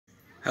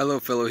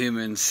Hello fellow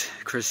humans,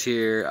 Chris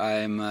here.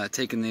 I'm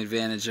taking the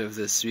advantage of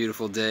this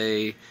beautiful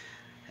day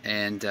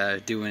and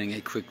doing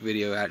a quick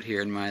video out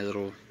here in my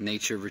little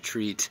nature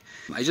retreat.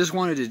 I just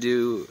wanted to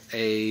do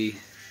a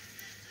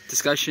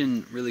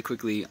discussion really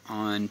quickly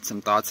on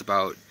some thoughts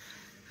about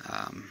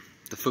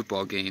the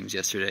football games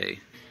yesterday.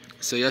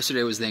 So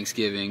yesterday was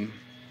Thanksgiving,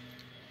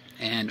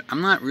 and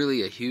I'm not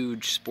really a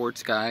huge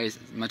sports guy as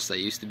much as I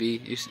used to be.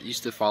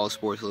 Used to follow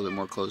sports a little bit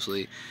more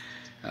closely.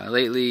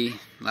 Lately,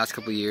 last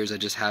couple of years, I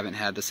just haven't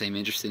had the same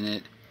interest in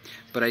it.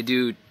 But I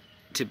do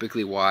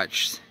typically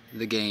watch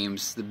the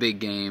games, the big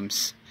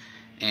games,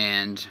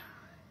 and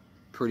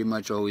pretty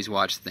much always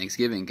watch the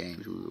Thanksgiving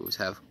games. We always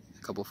have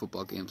a couple of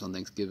football games on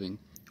Thanksgiving.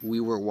 We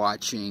were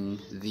watching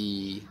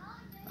the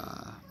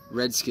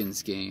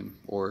Redskins game,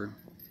 or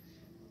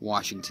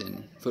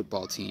Washington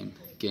football team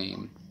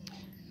game,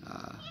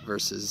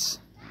 versus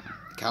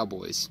the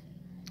Cowboys.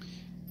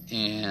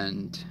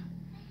 And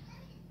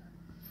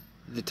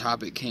the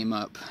topic came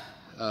up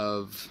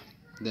of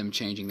them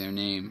changing their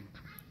name.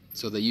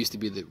 So they used to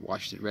be the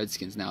Washington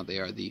Redskins, now they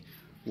are the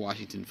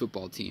Washington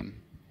football team.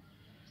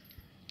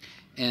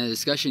 And a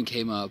discussion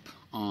came up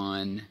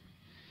on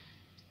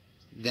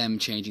them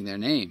changing their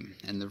name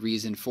and the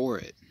reason for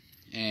it.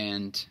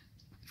 And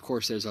of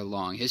course there's a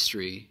long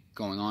history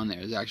going on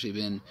there.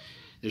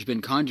 There's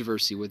been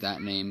controversy with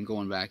that name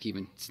going back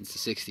even since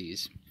the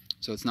 60s.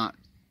 So it's not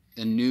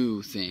a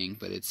new thing,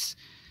 but it's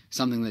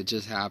something that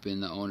just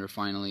happened. The owner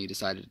finally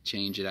decided to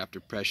change it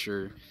after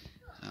pressure,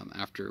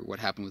 after what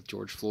happened with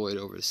George Floyd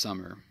over the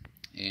summer,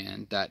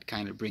 and that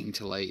kind of bringing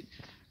to light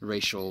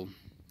racial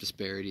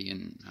disparity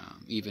and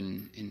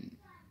even in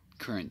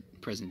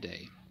present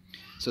day.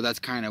 So that's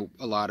kind of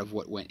a lot of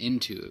what went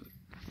into it.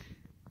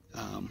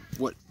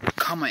 What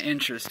caught my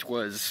interest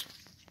was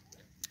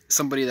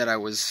somebody that I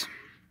was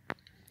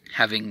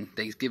having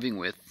Thanksgiving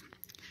with.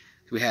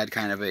 We had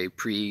kind of a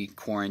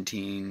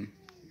pre-quarantine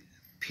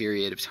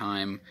period of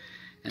time,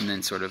 and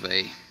then sort of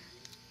a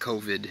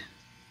COVID-esque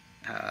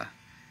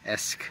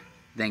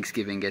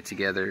Thanksgiving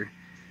get-together.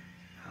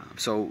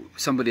 So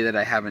somebody that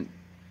I haven't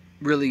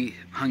really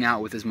hung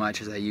out with as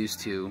much as I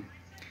used to,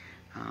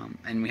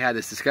 and we had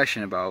this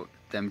discussion about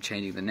them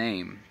changing the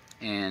name,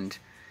 and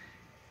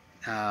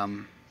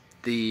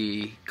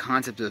the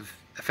concept of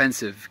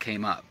offensive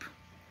came up,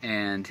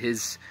 and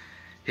his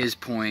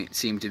point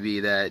seemed to be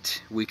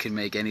that we can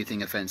make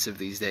anything offensive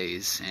these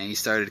days. And he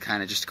started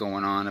kind of just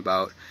going on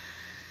about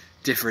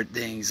different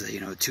things.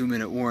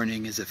 2-minute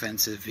warning is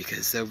offensive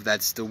because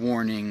that's the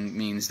warning,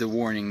 means the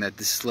warning that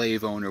the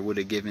slave owner would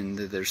have given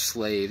to their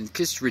slave.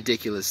 Just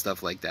ridiculous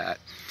stuff like that.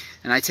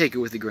 And I take it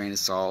with a grain of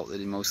salt.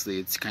 And mostly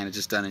it's kind of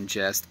just done in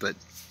jest, but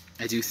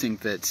I do think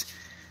that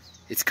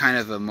it's kind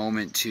of a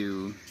moment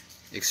to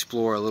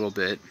explore a little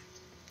bit.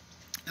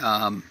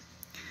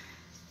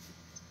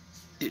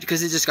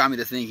 Because it just got me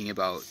to thinking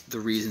about the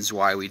reasons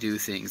why we do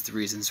things, the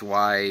reasons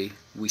why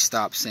we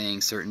stop saying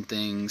certain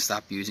things,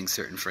 stop using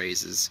certain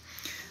phrases.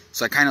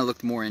 So I kind of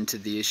looked more into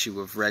the issue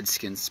of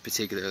Redskins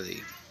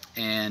particularly.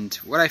 And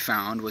what I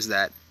found was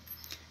that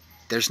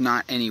there's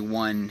not any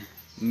one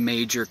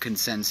major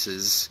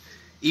consensus,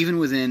 even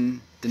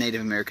within the Native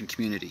American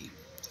community.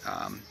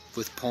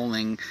 With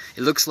polling,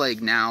 it looks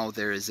like now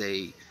there is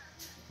a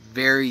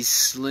very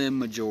slim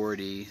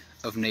majority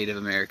of Native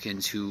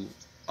Americans who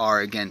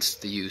are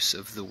against the use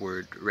of the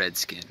word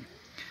Redskin,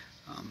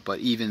 but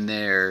even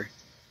there,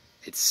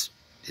 that's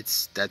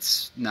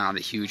not a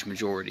huge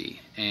majority,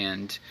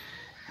 and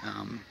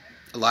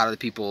a lot of the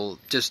people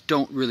just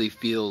don't really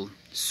feel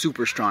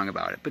super strong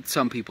about it, but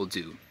some people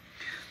do.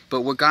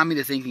 But what got me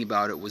to thinking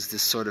about it was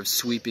this sort of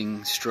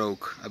sweeping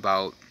stroke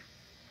about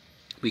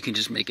we can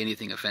just make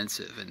anything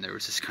offensive, and there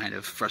was this kind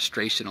of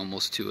frustration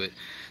almost to it,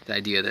 the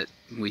idea that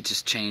we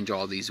just change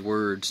all these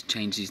words,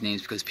 change these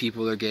names because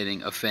people are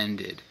getting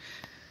offended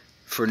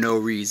for no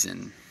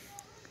reason,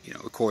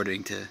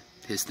 according to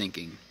his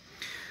thinking.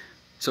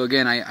 So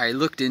again, I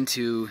looked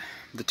into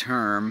the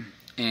term,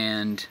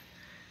 and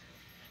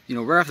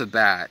right off the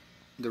bat,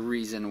 the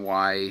reason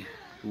why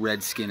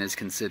Redskin is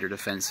considered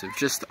offensive,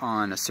 just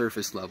on a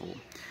surface level,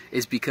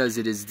 is because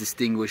it is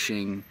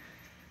distinguishing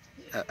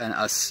an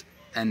us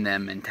and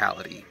them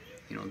mentality.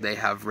 They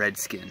have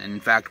Redskin, and in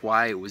fact,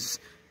 why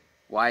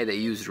they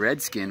used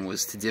Redskin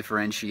was to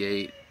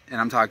differentiate. And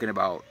I'm talking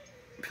about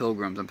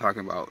Pilgrims. I'm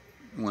talking about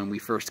when we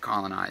first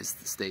colonized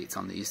the states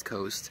on the East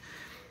Coast.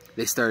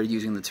 They started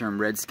using the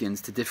term Redskins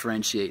to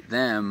differentiate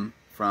them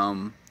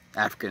from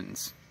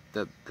Africans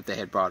that they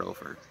had brought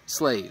over,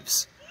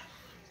 slaves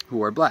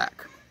who are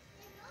black.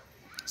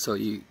 So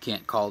you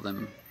can't call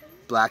them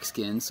black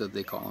skin, so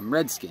they call them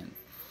Redskin,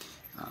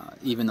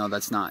 even though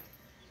that's not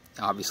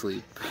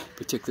obviously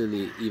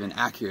particularly even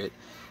accurate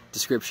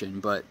description,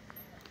 but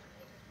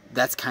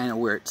that's kind of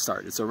where it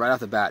started. So right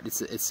off the bat,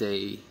 it's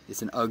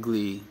an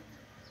ugly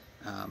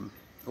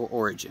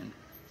origin.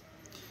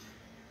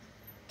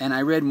 And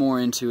I read more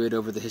into it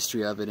over the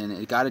history of it, and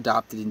it got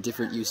adopted in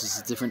different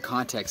uses, different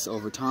contexts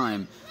over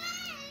time.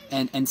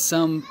 and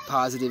some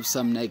positive,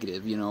 some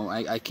negative. You know,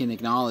 I can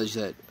acknowledge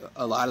that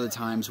a lot of the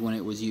times when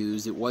it was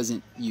used, it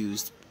wasn't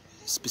used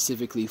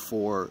specifically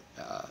for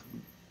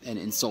an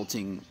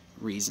insulting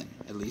reason,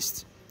 at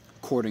least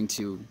according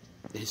to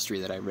the history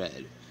that I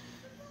read.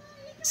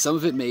 Some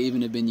of it may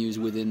even have been used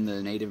within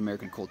the Native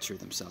American culture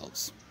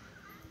themselves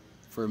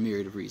for a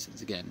myriad of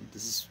reasons. Again,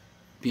 this is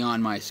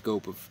beyond my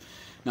scope of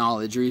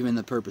knowledge or even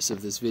the purpose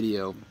of this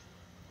video.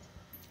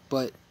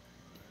 But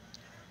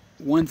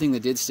one thing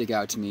that did stick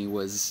out to me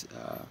was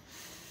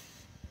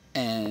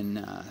an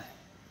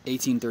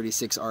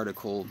 1836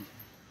 article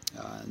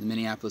in the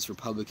Minneapolis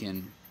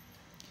Republican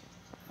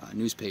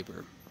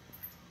newspaper.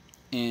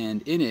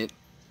 And in it,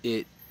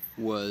 it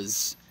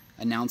was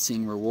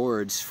announcing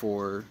rewards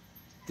for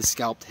the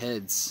scalped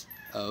heads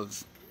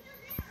of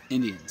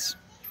Indians.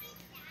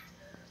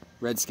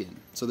 Redskin.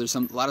 So there's a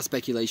lot of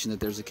speculation that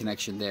there's a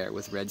connection there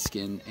with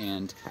Redskin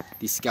and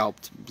the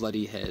scalped,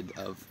 bloody head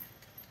of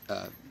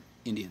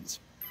Indians.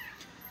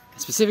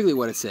 Specifically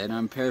what it said, and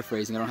I'm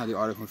paraphrasing, I don't have the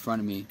article in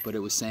front of me, but it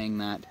was saying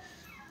that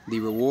the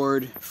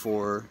reward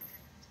for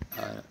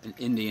an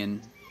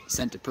Indian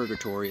sent to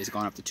purgatory has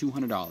gone up to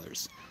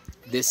 $200.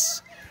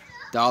 This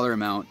dollar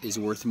amount is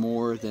worth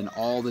more than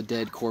all the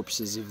dead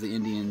corpses of the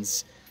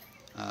Indians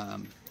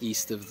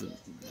east of the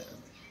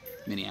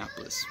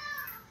Minneapolis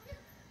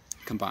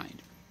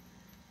combined.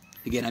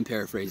 Again, I'm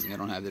paraphrasing, I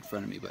don't have it in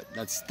front of me, but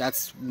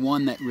that's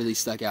one that really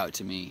stuck out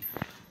to me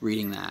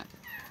reading that.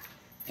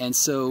 And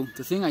so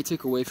the thing I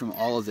took away from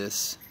all of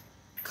this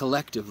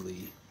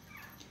collectively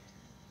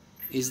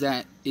is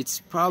that it's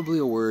probably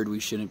a word we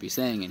shouldn't be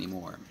saying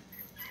anymore.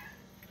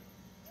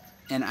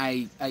 And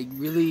I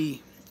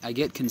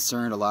get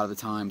concerned a lot of the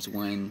times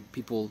when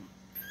people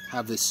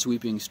have this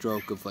sweeping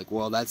stroke of like,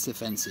 well, that's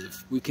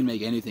offensive. We can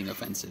make anything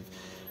offensive.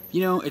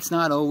 You know, it's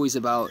not always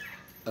about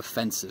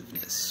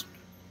offensiveness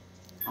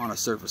on a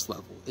surface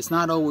level. It's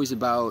not always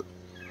about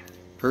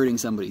hurting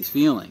somebody's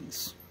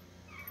feelings.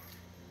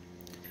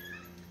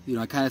 You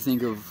know, I kind of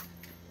think of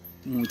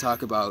when we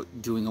talk about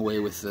doing away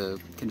with the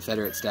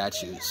Confederate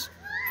statues.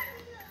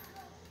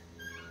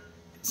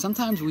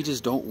 Sometimes we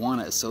just don't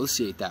want to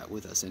associate that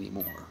with us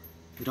anymore.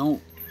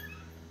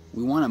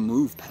 We want to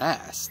move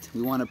past.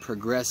 We want to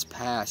progress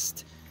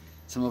past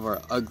some of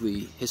our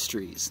ugly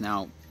histories.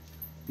 Now,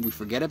 we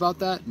forget about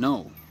that?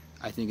 No.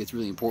 I think it's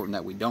really important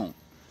that we don't.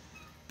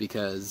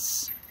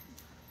 Because,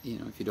 you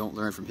know, if you don't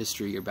learn from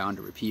history, you're bound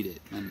to repeat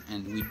it.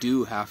 And we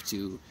do have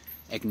to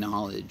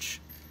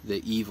acknowledge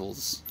the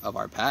evils of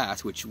our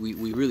past, which we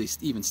really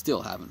even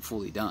still haven't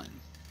fully done.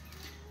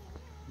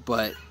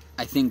 But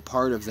I think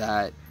part of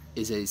that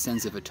is a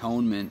sense of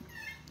atonement,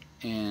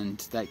 and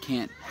that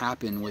can't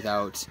happen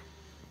without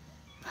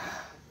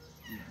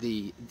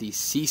the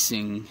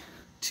ceasing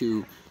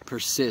to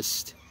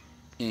persist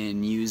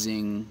in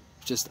using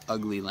just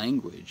ugly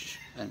language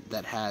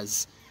that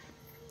has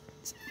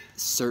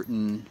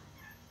certain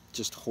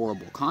just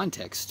horrible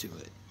context to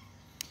it.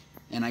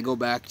 And I go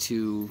back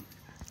to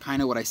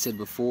kind of what I said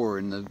before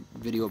in the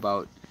video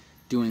about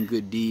doing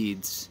good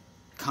deeds.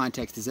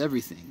 Context is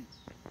everything.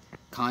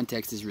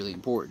 Context is really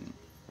important.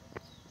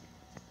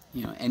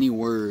 You know, any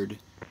word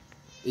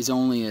is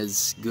only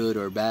as good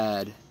or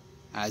bad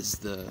as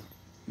the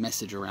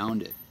message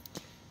around it.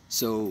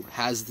 So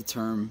has the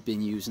term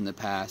been used in the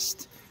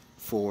past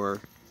for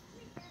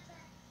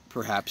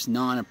perhaps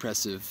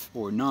non-oppressive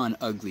or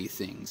non-ugly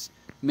things?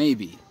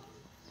 Maybe.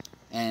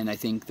 And I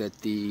think that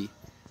the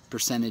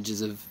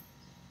percentages of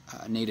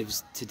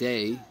natives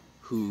today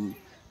who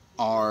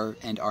are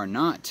and are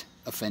not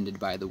offended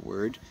by the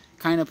word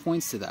kind of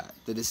points to that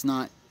it's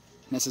not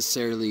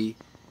necessarily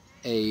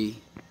a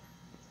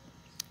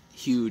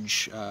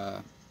huge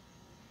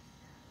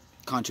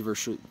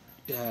controversial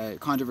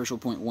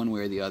point one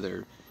way or the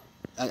other,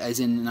 as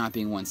in not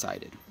being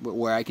one-sided,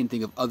 where I can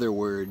think of other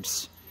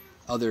words,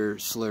 other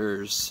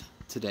slurs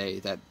today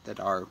that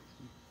are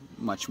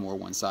much more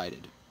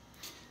one-sided.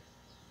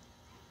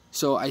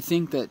 So I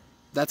think that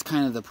that's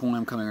kind of the point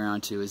I'm coming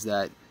around to, is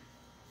that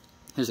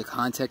there's a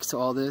context to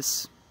all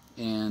this,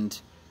 and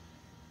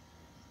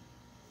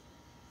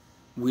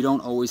we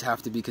don't always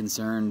have to be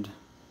concerned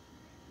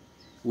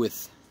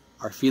with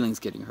our feelings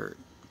getting hurt.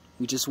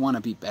 We just want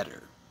to be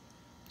better,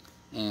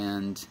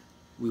 and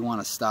we want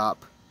to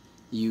stop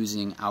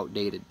using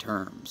outdated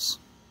terms.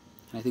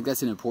 And I think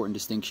that's an important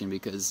distinction,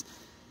 because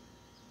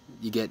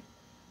you get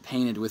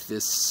painted with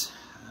this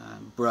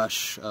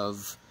brush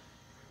of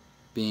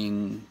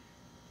being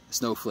a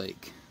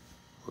snowflake,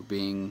 or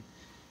being,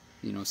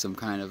 you know, some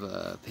kind of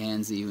a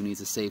pansy who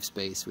needs a safe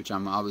space, which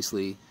I'm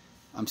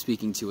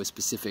speaking to a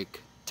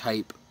specific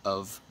type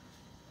of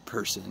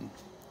person,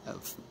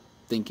 of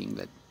thinking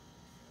that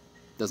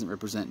doesn't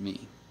represent me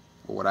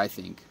or what I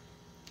think.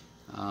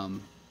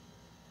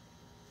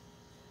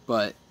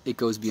 But it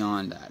goes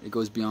beyond that. It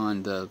goes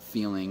beyond the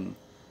feeling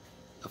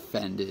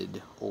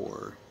offended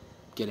or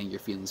getting your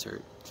feelings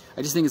hurt.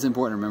 I just think it's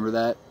important to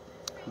remember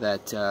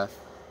that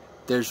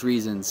there's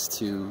reasons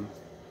to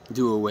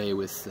do away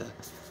with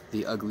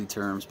the ugly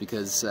terms,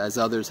 because as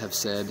others have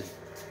said,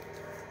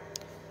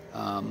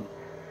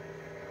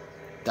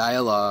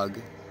 dialogue.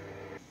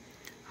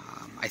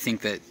 I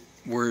think that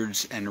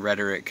words and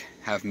rhetoric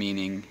have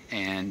meaning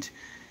and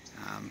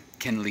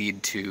can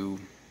lead to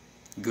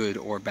good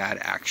or bad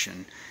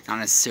action. Not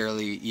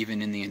necessarily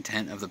even in the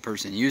intent of the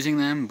person using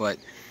them, but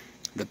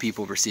the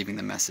people receiving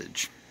the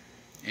message.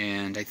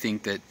 And I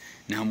think that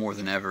now more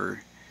than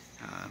ever,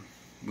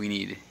 we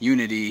need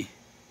unity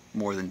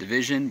more than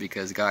division,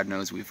 because God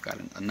knows we've got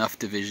enough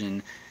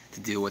division to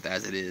deal with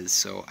as it is.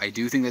 So I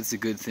do think that's a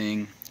good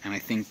thing, and I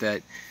think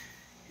that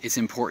it's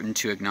important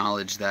to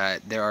acknowledge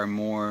that there are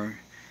more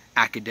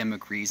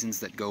academic reasons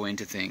that go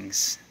into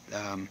things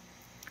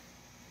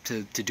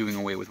to doing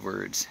away with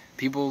words.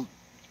 People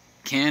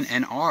can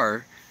and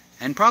are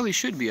and probably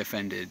should be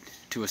offended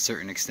to a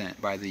certain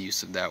extent by the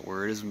use of that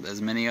word,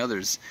 as many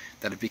others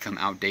that have become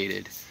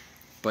outdated.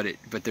 But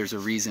there's a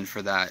reason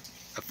for that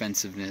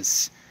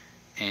offensiveness,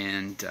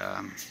 and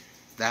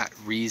that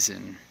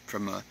reason,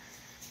 from a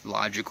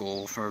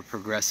logical, from a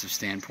progressive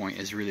standpoint,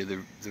 is really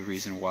the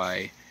reason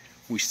why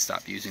we should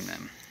stop using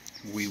them.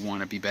 We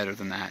want to be better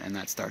than that, and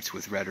that starts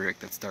with rhetoric,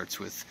 that starts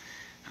with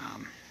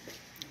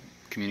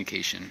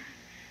communication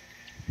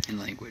and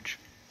language.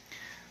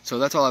 So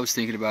that's all I was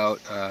thinking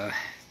about.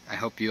 I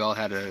hope you all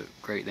had a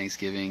great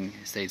Thanksgiving,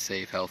 stayed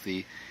safe,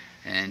 healthy,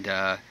 and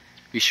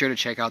be sure to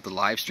check out the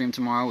live stream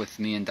tomorrow with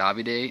me and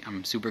Davide.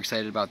 I'm super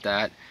excited about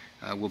that.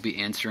 We'll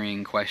be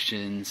answering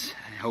questions.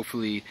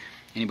 Hopefully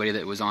anybody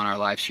that was on our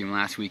live stream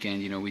last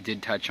weekend, we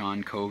did touch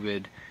on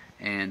COVID,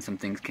 and some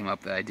things came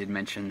up that I did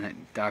mention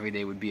that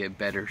Davide would be a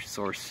better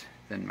source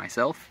than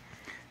myself.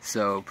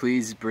 So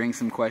please bring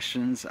some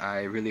questions.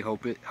 I really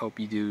hope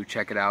you do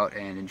check it out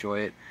and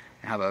enjoy it.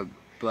 And have a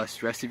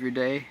blessed rest of your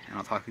day, and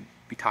I'll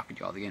be talking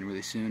to you all again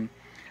really soon.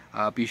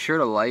 Be sure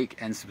to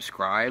like and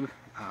subscribe.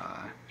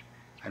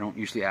 I don't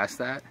usually ask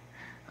that,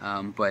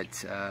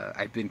 but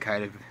I've been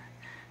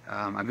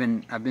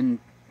I've been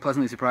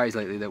pleasantly surprised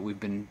lately that we've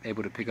been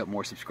able to pick up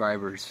more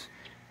subscribers,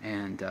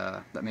 and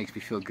that makes me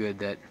feel good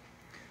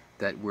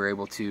that we're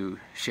able to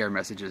share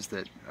messages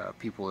that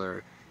people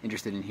are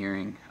interested in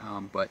hearing.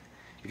 But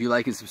if you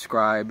like and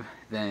subscribe,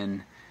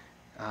 then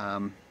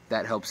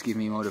that helps give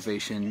me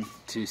motivation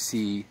to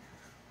see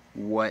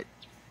what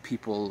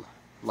people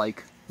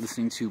like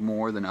listening to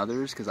more than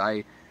others, because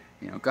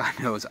God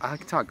knows I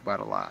can talk about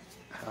a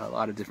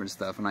lot of different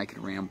stuff, and I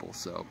can ramble.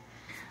 So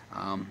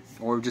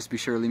or just be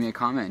sure to leave me a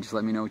comment, just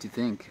let me know what you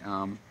think.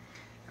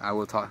 I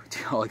will talk to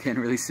you all again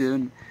really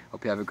soon.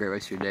 Hope you have a great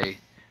rest of your day,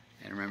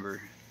 and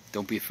remember,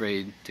 don't be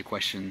afraid to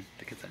question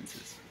the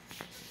consensus.